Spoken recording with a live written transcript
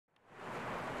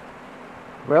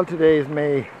Well, today is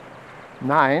May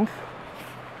 9th.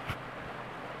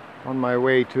 On my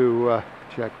way to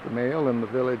check the mail in the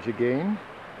village again.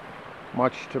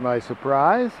 Much to my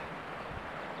surprise,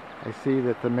 I see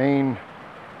that the main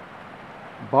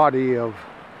body of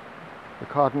the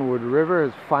Cottonwood River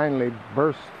has finally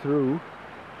burst through.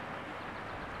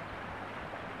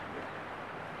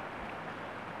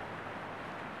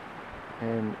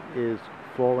 And is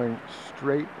flowing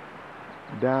straight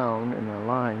down in a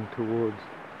line towards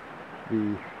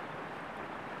the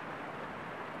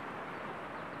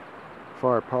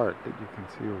far part that you can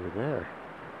see over there.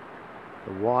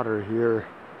 The water here,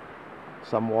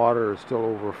 some water is still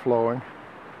overflowing,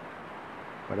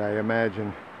 but I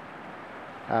imagine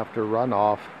after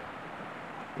runoff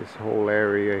this whole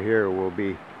area here will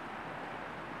be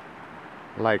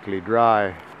likely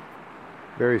dry,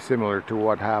 very similar to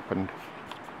what happened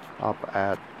up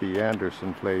at the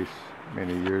Anderson place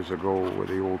many years ago, where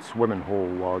the old swimming hole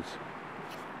was,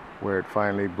 where it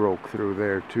finally broke through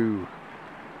there too,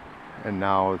 and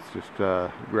now it's just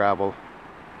gravel.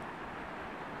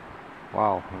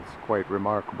 Wow, that's quite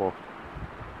remarkable.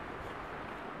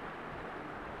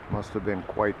 Must have been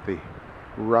quite the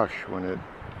rush when it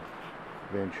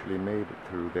eventually made it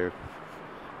through there.